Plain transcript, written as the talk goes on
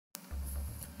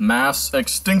Mass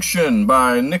Extinction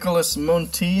by Nicolas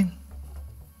Monti.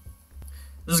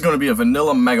 This is going to be a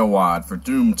vanilla megawad for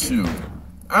Doom 2.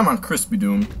 I'm on Crispy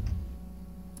Doom.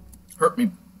 Hurt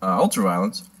me,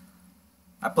 Ultraviolence.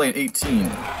 I played 18,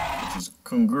 which is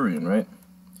Kungurian, right?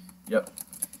 Yep.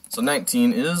 So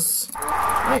 19 is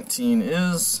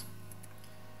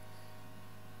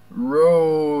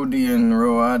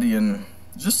Roadian.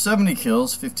 Just 70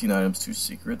 kills, 15 items, 2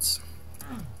 secrets.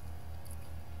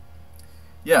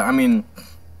 Yeah, I mean,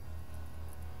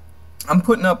 I'm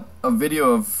putting up a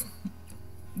video of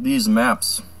these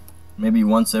maps maybe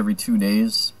once every 2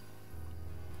 days,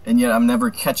 and yet I'm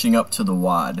never catching up to the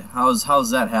WAD.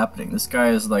 How's that happening? This guy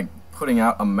is like putting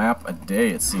out a map a day,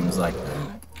 it seems like.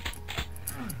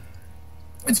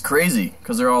 It's crazy,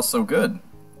 because they're all so good.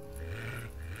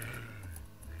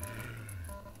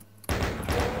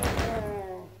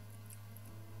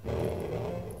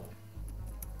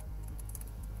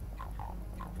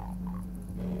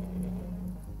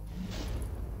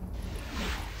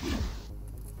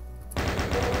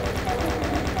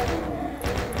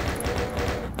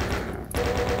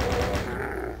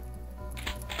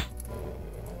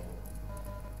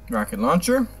 Rocket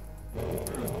launcher.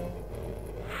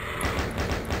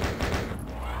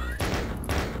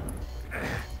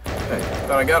 Hey,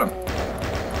 thought I got him.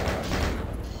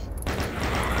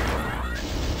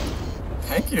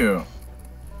 Thank you.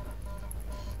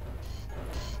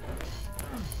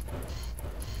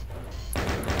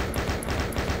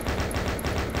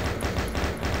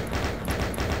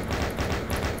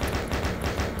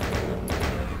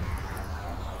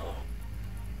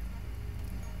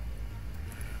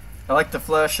 I like the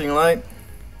flashing light.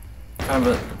 Kind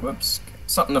of a, whoops,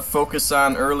 something to focus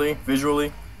on early,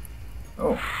 visually.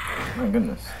 Oh, my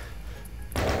goodness.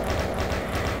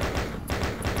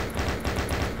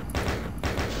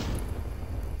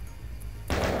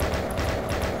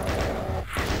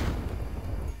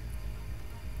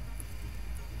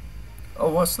 Oh,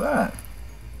 what's that?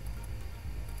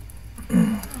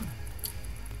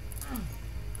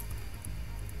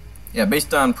 Yeah,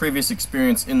 based on previous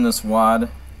experience in this WAD,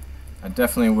 I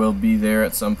definitely will be there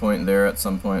at some point, there at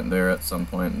some point, there at some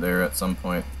point, there at some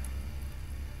point.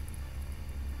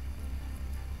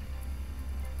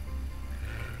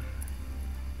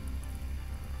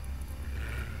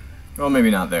 Well, maybe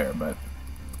not there, but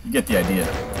you get the idea.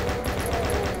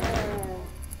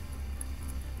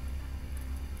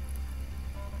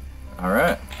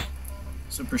 Alright.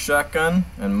 Super shotgun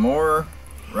and more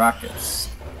rockets.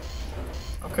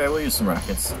 Okay, we'll use some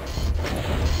rockets.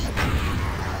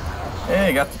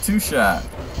 Hey, got the 2-shot.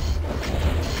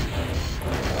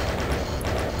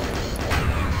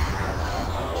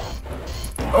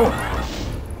 Oh!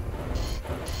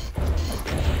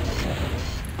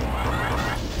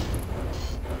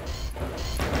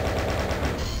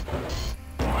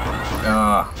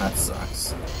 Ah, that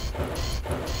sucks.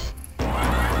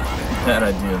 Bad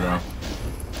idea, though.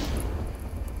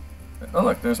 Oh,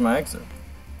 look, there's my exit.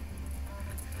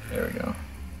 There we go.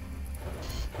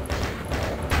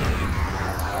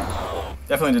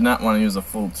 Definitely did not want to use a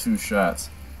full 2 shots.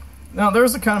 Now, there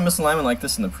was a kind of misalignment like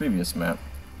this in the previous map.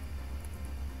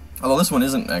 Although this one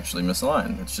isn't actually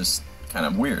misaligned, it's just kind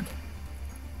of weird.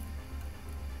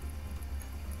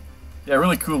 Yeah,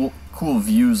 really cool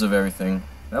views of everything.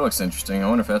 That looks interesting. I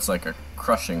wonder if that's like a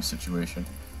crushing situation.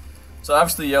 So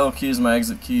obviously yellow key is my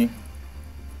exit key.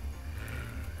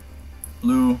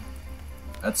 Blue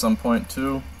at some point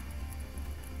too.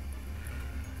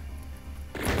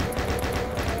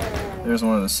 There's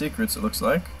one of the secrets, it looks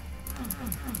like.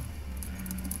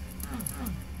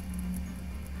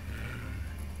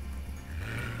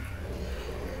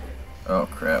 Oh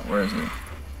crap, where is it?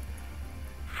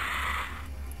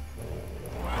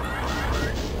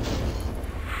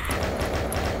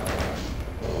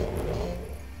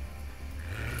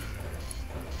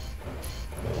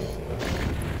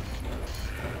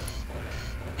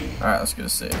 Alright, let's get a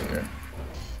save here.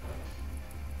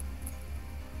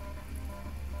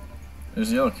 There's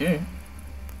the yellow key.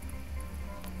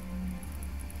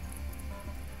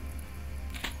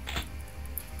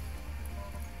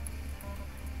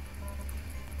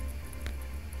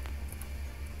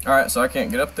 Alright, so I can't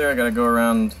get up there, I gotta go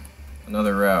around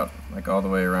another route. Like all the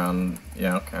way around.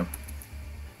 Yeah, okay. Is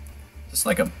this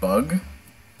like a bug?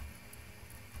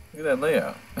 Look at that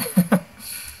layout.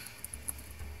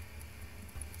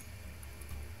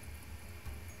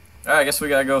 Alright, I guess we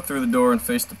gotta go through the door and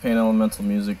face the pain elemental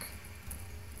music.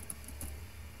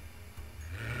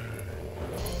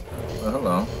 Well,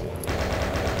 hello.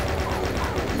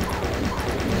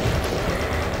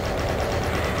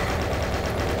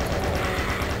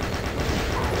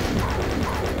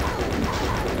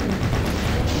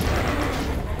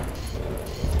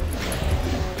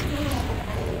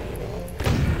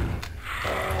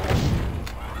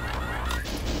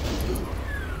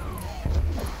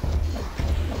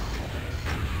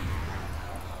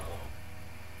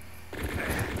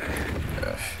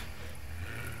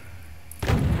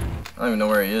 don't even know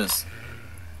where he is.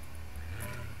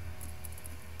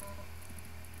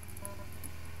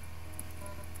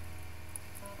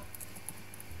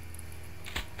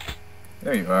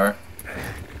 There you are.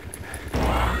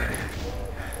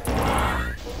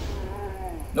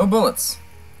 No bullets.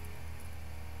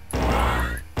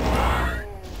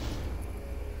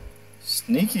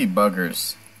 Sneaky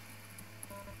buggers.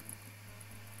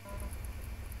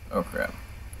 Oh crap.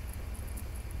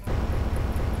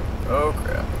 Oh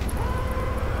crap.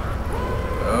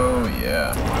 Oh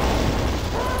yeah.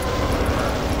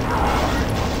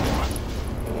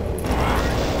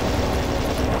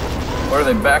 What are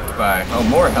they backed by? Oh,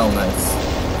 more Hell Knights.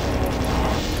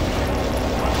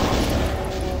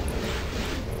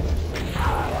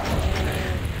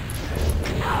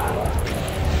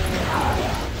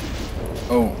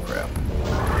 Oh crap.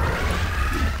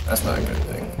 That's not a good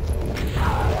thing.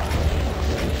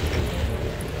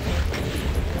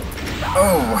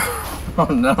 Oh!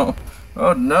 Oh no.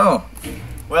 Oh no.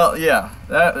 Well, yeah,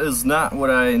 that is not what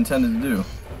I intended to do.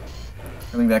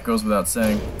 I think that goes without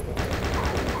saying.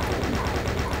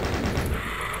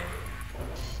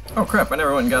 Oh crap, I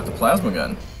never went and got the plasma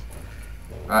gun.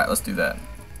 Alright, let's do that.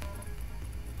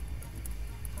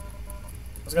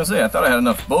 I was gonna say, I thought I had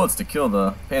enough bullets to kill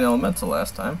the Pain Elemental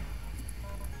last time.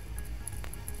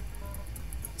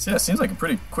 So yeah, it seems like a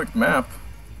pretty quick map.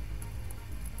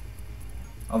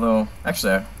 Although,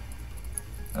 actually, I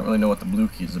don't really know what the blue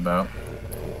key is about.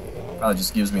 Probably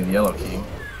just gives me the yellow key.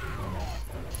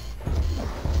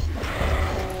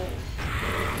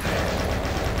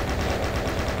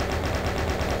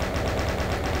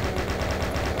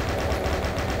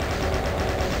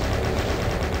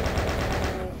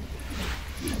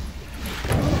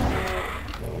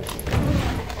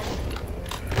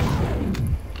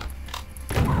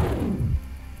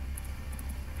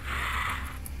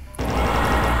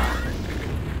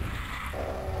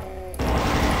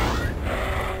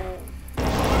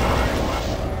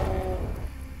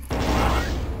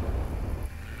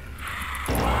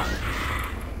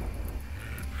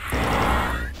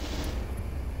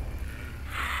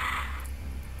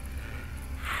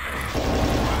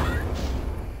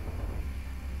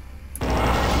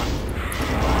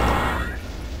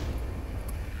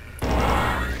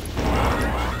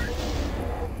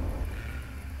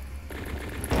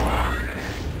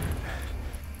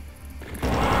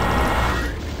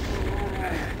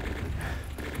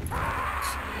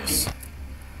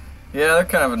 Yeah, they're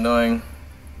kind of annoying,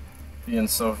 being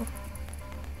so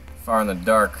far in the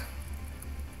dark.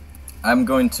 I'm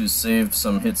going to save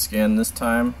some hit scan this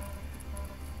time,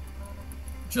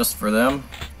 just for them.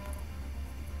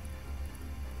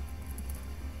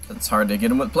 It's hard to get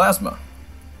them with plasma.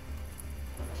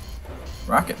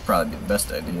 Rocket would probably be the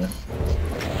best idea.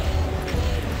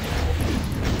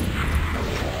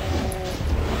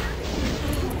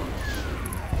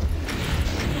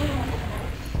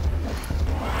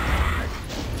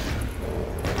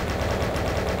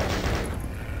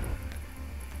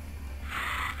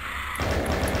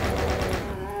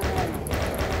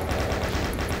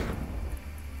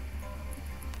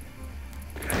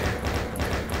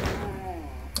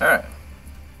 Alright.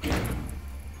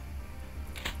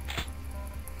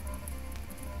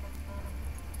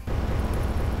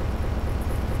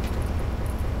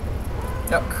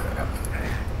 Oh, crap.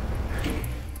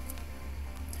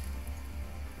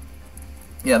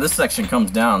 Yeah, this section comes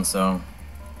down, so...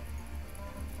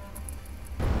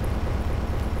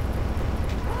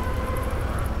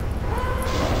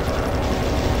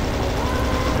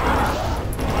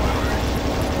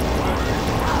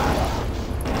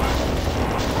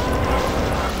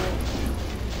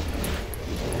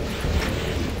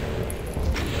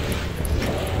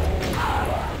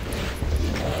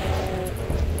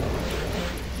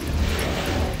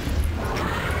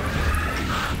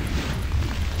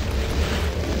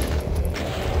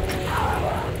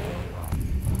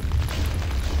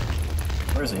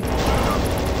 Where is he? Gosh.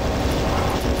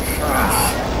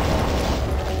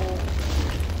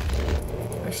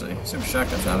 Actually, super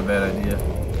shotgun's not a bad idea.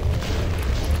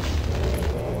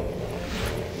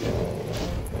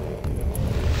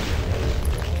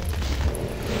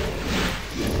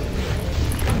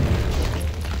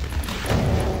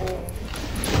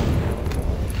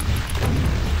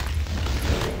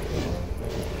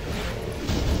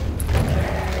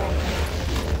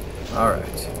 All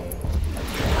right.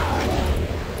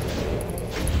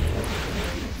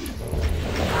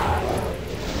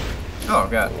 Oh, I've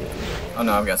got... Oh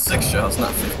no, I've got 6 shells,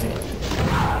 not 50.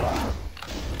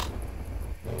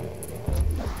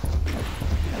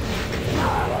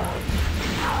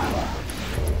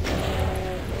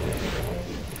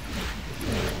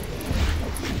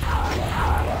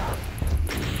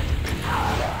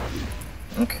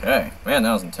 Man,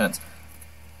 that was intense.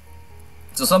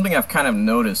 So something I've kind of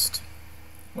noticed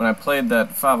when I played that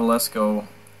Favalesco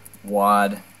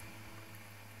WAD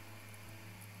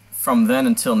from then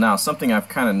until now, something I've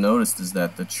kind of noticed is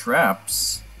that the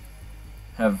traps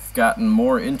have gotten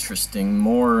more interesting,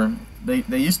 more... They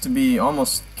used to be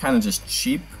almost kind of just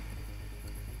cheap,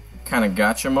 kind of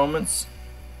gotcha moments.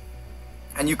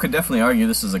 And you could definitely argue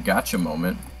this is a gotcha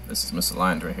moment. This is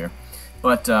misaligned right here.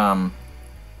 But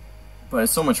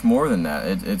it's so much more than that.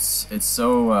 It's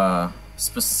so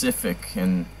specific,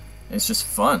 and it's just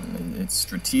fun. It's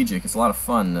strategic. It's a lot of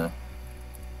fun.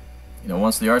 You know,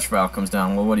 once the archvile comes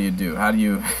down, well, what do? How do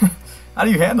you how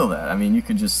do you handle that? I mean, you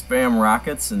could just spam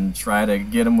rockets and try to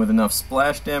get him with enough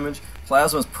splash damage.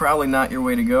 Plasma's probably not your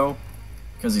way to go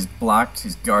because he's blocked.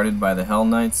 He's guarded by the Hell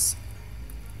Knights,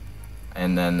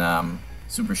 and then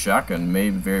Super Shotgun may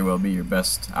very well be your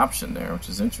best option there, which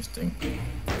is interesting.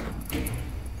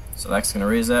 So that's gonna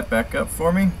raise that back up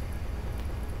for me.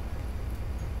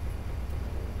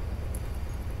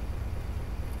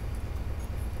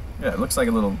 Yeah, it looks like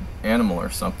a little animal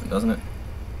or something, doesn't it?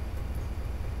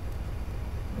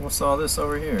 What's all this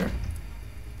over here?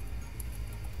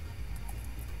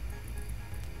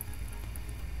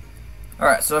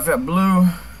 Alright, so I've got blue.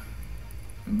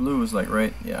 And blue is like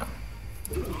right, yeah.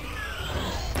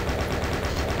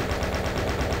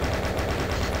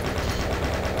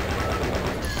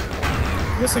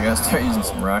 I guess I gotta start using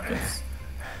some rockets.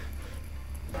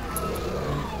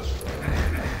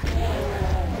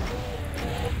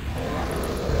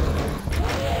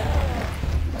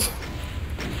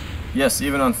 Yes,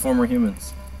 even on former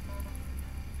humans.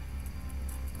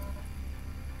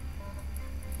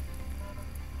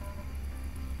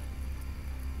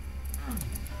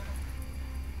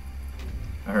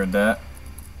 I heard that.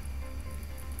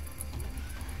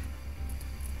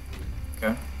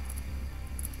 Okay.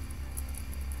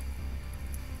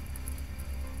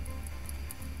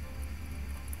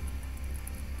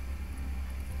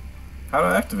 How do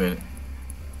I activate it?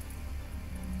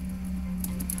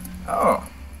 Oh.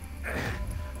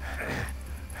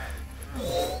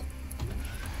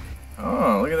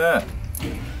 Oh, look at that.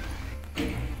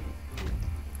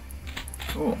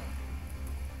 Cool.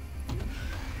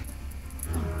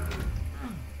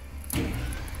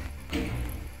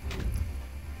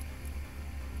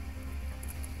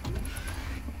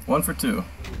 One for two.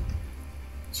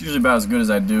 It's usually about as good as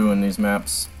I do in these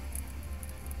maps.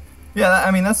 Yeah,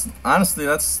 I mean, that's honestly,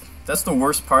 that's the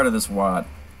worst part of this WAD.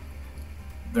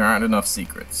 There aren't enough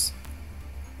secrets.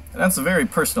 And that's a very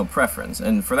personal preference,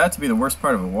 and for that to be the worst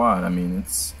part of a WAD, I mean,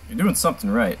 you're doing something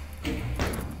right. I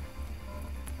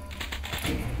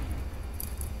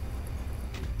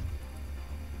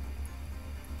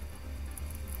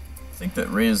think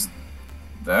that raised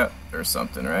that or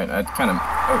something, right? I'd kind of...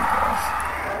 Oh, gosh.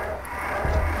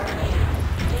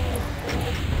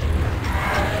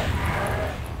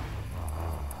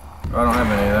 Oh, I don't have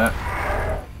any of that.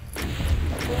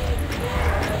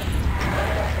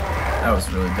 That was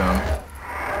really dumb.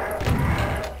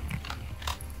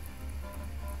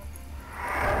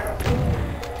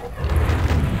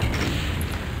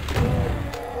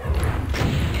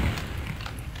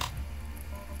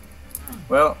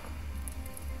 Well,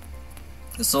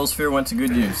 the Soul Sphere went to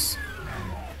good use.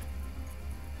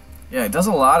 Yeah, it does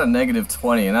a lot of negative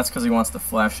 20, and that's because he wants the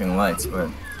flashing lights, but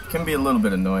it can be a little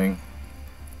bit annoying.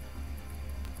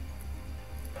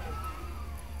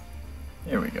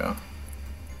 Here we go.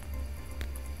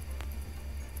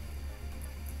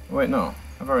 Wait, no.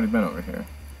 I've already been over here.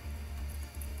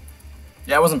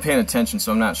 Yeah, I wasn't paying attention,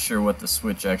 so I'm not sure what the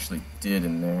switch actually did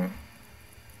in there.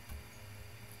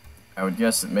 I would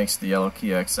guess it makes the yellow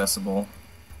key accessible,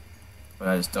 but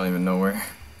I just don't even know where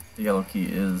the yellow key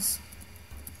is.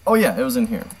 Oh yeah, it was in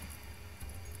here.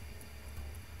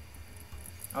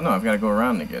 Oh no, I've got to go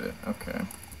around to get it. Okay.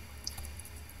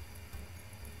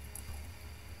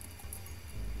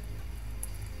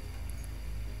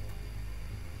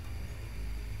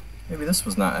 Maybe this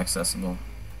was not accessible.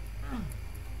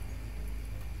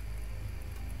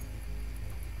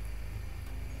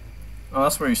 Oh,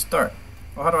 that's where you start.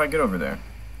 Well, how do I get over there?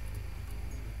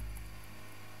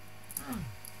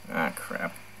 Ah,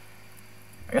 crap.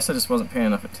 I guess I just wasn't paying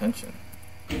enough attention.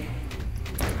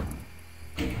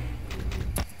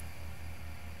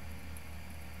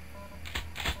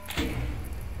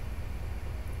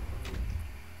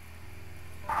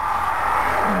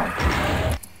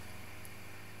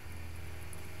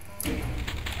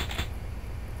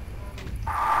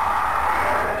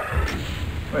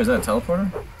 Wait, is that a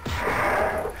teleporter?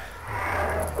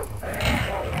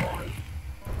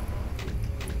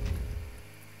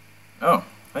 Oh, I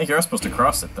think you are supposed to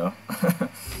cross it, though.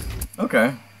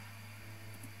 Okay.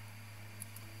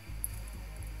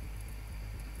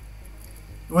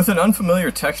 With an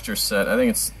unfamiliar texture set, I think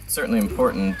it's certainly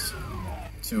important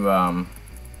to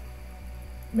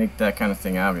make that kind of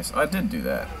thing obvious. Oh, I did do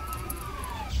that.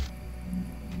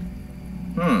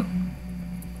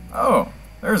 Oh,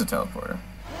 there's a teleporter.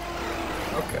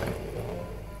 Okay.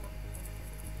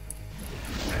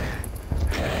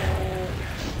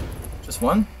 Just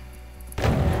one?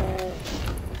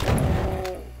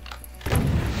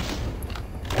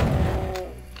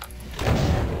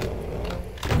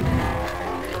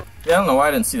 Yeah, I don't know why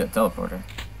I didn't see that teleporter.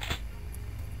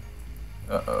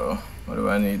 Uh-oh. What do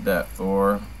I need that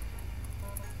for?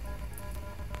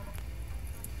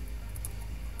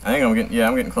 I think I'm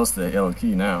getting close to the yellow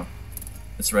key now.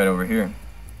 It's right over here.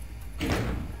 There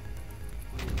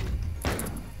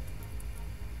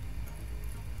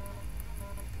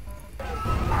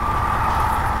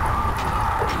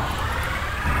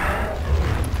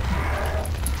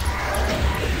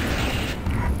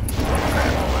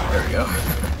we go.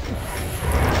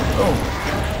 Oh.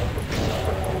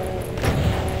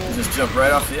 Just jump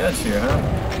right off the edge here,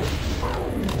 huh?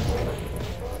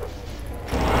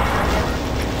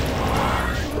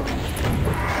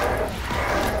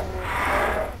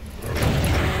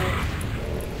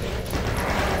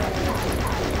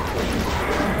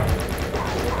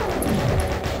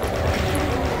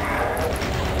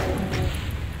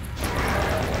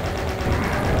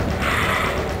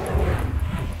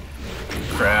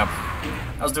 Crap.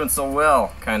 I was doing so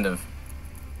well, kind of.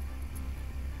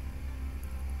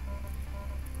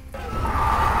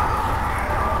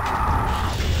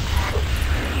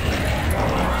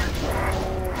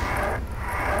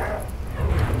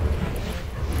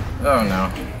 Oh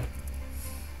no.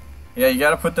 Yeah, you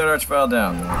gotta put that archvile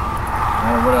down, though. No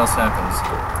matter what else happens.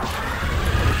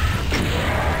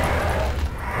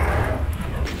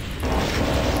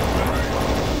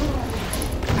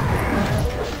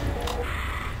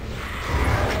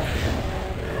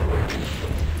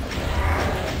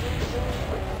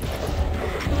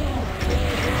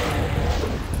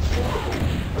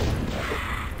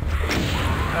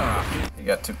 You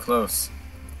got too close.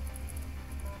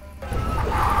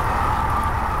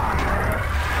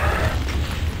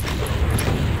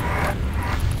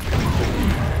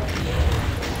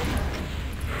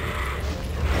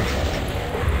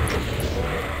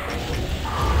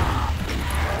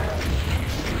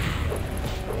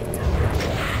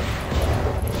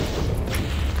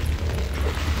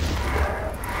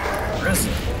 Where is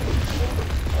he?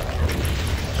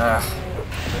 Ah.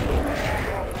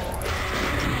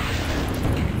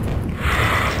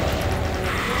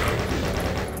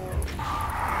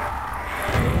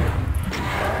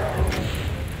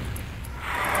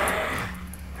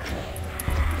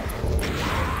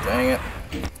 Dang it.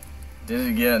 Did it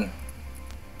again.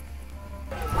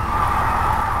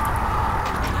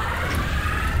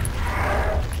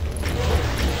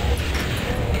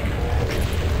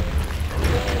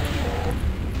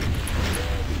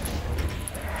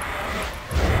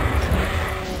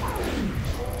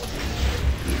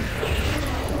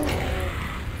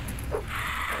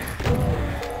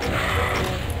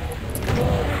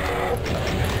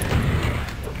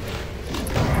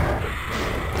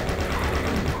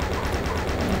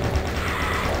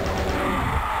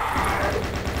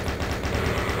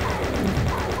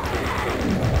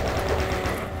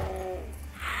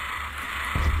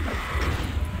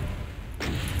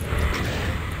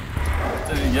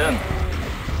 Did it again.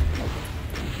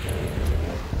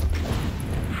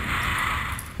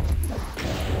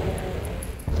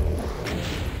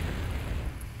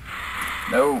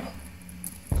 No.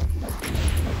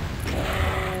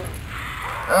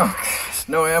 Oh gosh,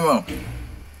 no ammo.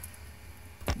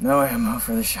 No ammo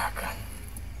for the shotgun.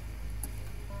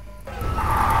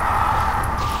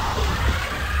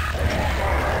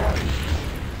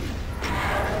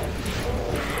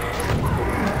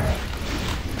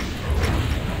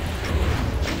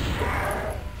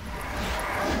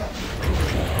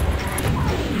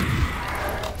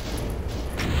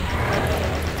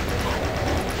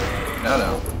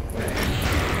 No.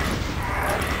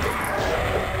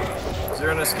 Is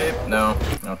there an escape? No.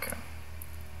 Okay.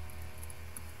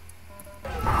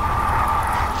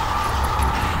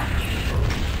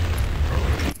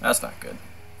 That's not good.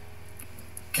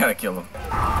 Gotta kill him.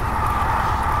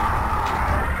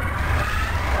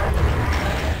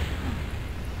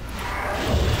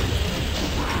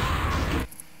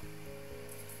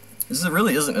 This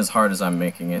really isn't as hard as I'm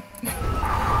making it.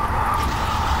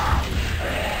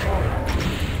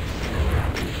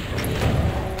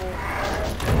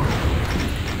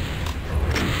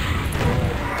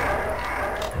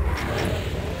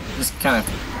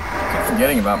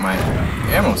 forgetting about my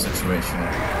ammo situation.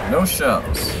 No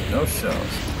shells. No shells.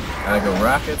 Gotta go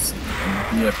rockets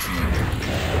and BFG.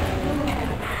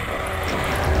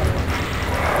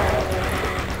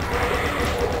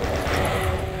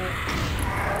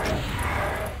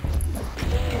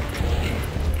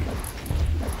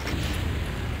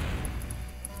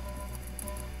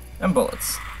 And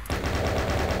bullets.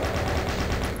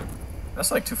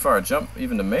 That's like too far a jump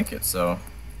even to make it, so...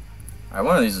 Alright,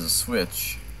 one of these is a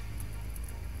switch.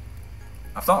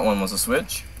 I thought one was a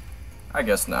switch. I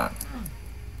guess not.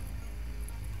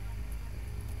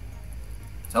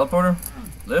 Teleporter?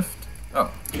 Lift?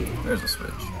 Oh, there's a switch.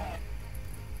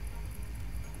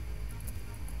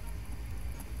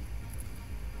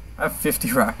 I have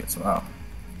 50 rockets, wow.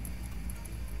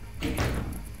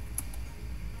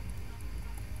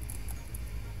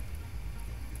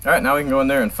 Alright, now we can go in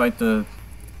there and fight the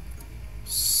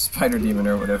spider demon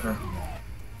or whatever.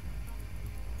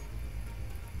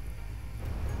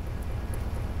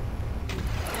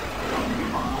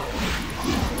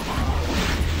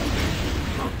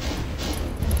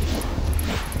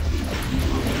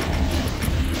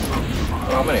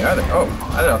 How many are there? Oh,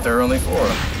 I thought there were only 4.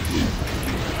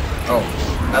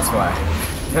 Oh, that's why.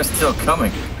 They're still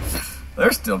coming.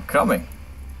 They're still coming.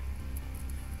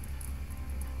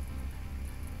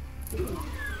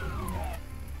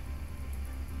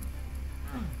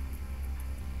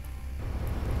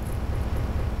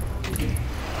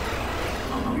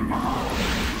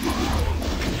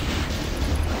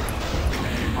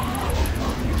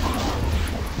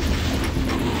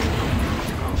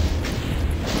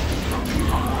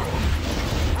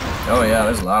 Oh yeah,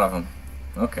 there's a lot of them.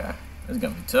 Okay, this is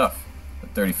gonna be tough.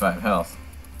 With 35 health.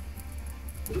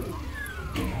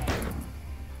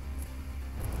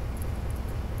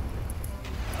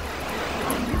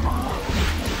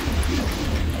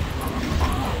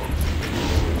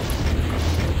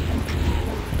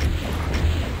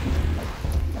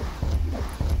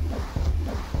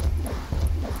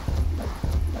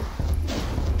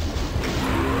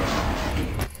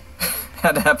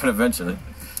 Had to happen eventually.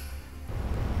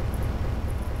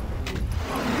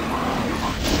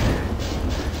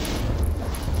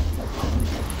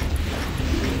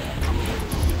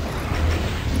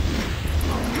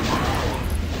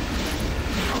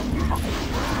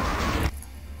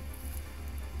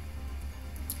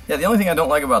 Yeah, the only thing I don't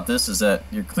like about this is that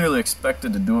you're clearly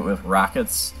expected to do it with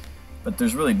rockets, but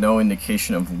there's really no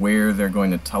indication of where they're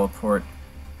going to teleport.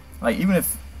 Like, even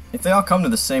if they all come to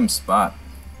the same spot,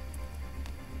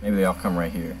 maybe they all come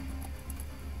right here.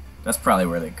 That's probably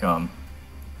where they come.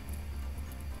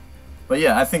 But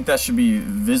yeah, I think that should be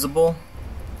visible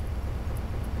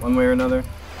one way or another.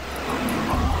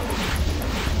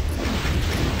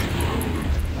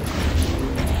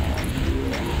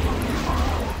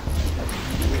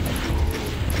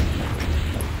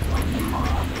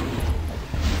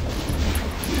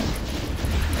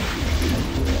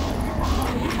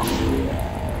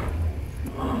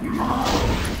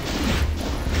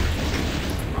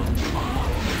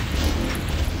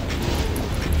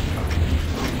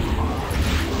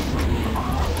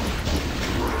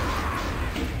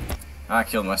 I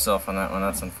killed myself on that one,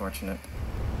 that's unfortunate.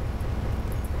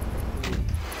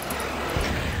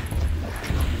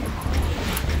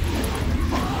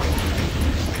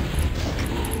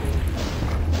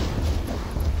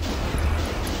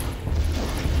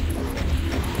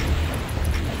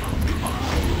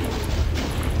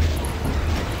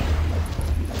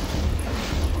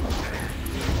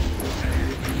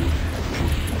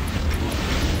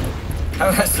 How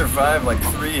did I survive like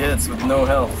 3 hits with no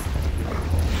health?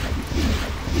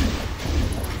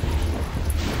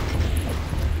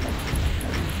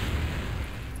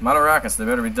 I'm out of rockets, they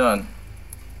better be done.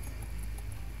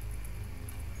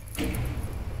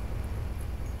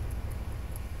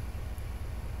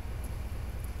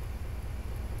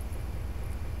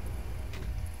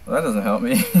 Well, that doesn't help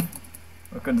me.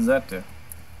 What good does that do?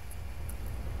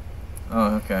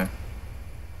 Oh, okay.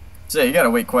 So yeah, you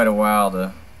gotta wait quite a while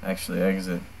to actually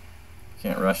exit.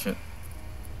 Can't rush it.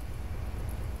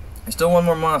 There's still one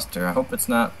more monster. I hope it's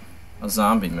not a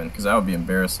zombie man, because that would be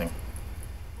embarrassing.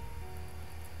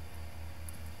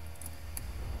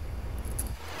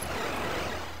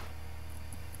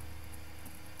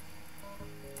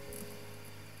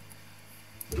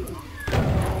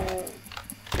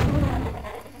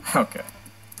 Okay.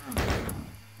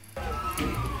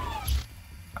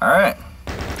 Alright.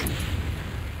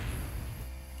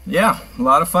 Yeah, a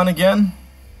lot of fun again.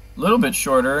 A little bit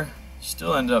shorter.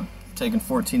 Still end up taking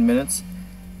 14 minutes.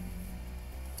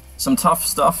 Some tough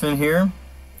stuff in here.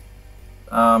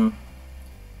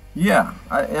 Yeah,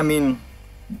 I mean,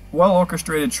 well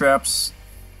orchestrated traps.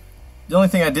 The only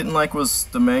thing I didn't like was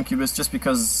the Mancubus, just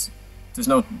because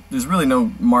there's really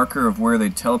no marker of where they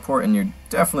teleport, and you're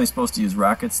definitely supposed to use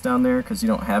rockets down there because you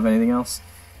don't have anything else.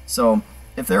 So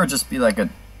if there would just be like a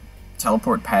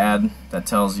teleport pad that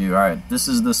tells you, alright, this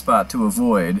is the spot to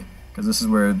avoid because this is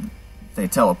where they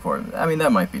teleport, I mean,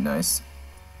 that might be nice.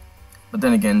 But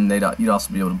then again, you'd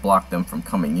also be able to block them from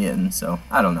coming in, so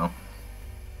I don't know.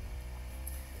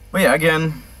 But yeah,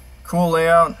 again, cool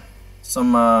layout,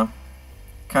 some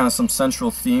kind of some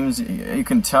central themes. You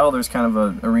can tell there's kind of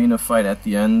an arena fight at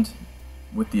the end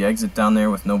with the exit down there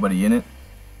with nobody in it,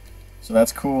 so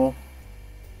that's cool.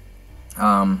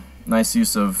 Nice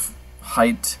use of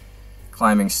height,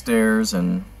 climbing stairs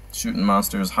and shooting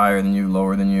monsters higher than you,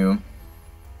 lower than you,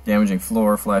 damaging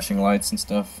floor, flashing lights and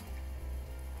stuff.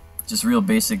 Just real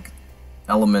basic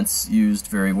elements used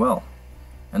very well,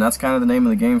 and that's kind of the name of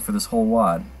the game for this whole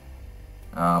WAD.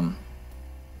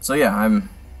 So yeah,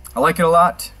 I like it a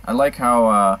lot. I like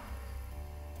how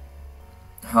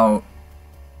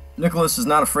Nicolas is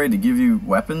not afraid to give you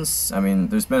weapons. I mean,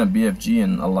 there's been a BFG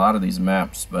in a lot of these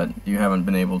maps, but you haven't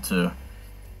been able to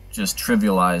just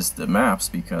trivialize the maps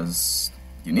because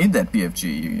you need that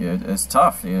BFG. It's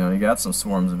tough, you know, you got some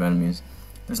swarms of enemies.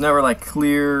 There's never like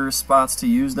clear spots to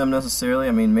use them necessarily.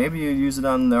 I mean, maybe you use it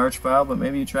on the Archvile, but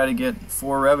maybe you try to get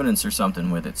 4 Revenants or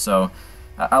something with it. So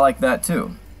I like that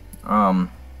too. Yeah,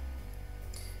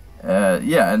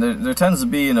 and there tends to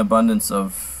be an abundance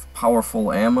of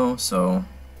powerful ammo, so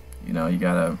you know, you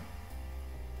gotta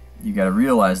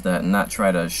realize that and not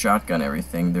try to shotgun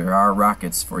everything. There are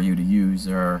rockets for you to use.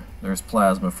 There's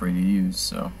plasma for you to use.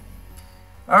 So,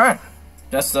 all right,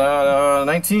 that's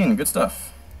 19. Good stuff.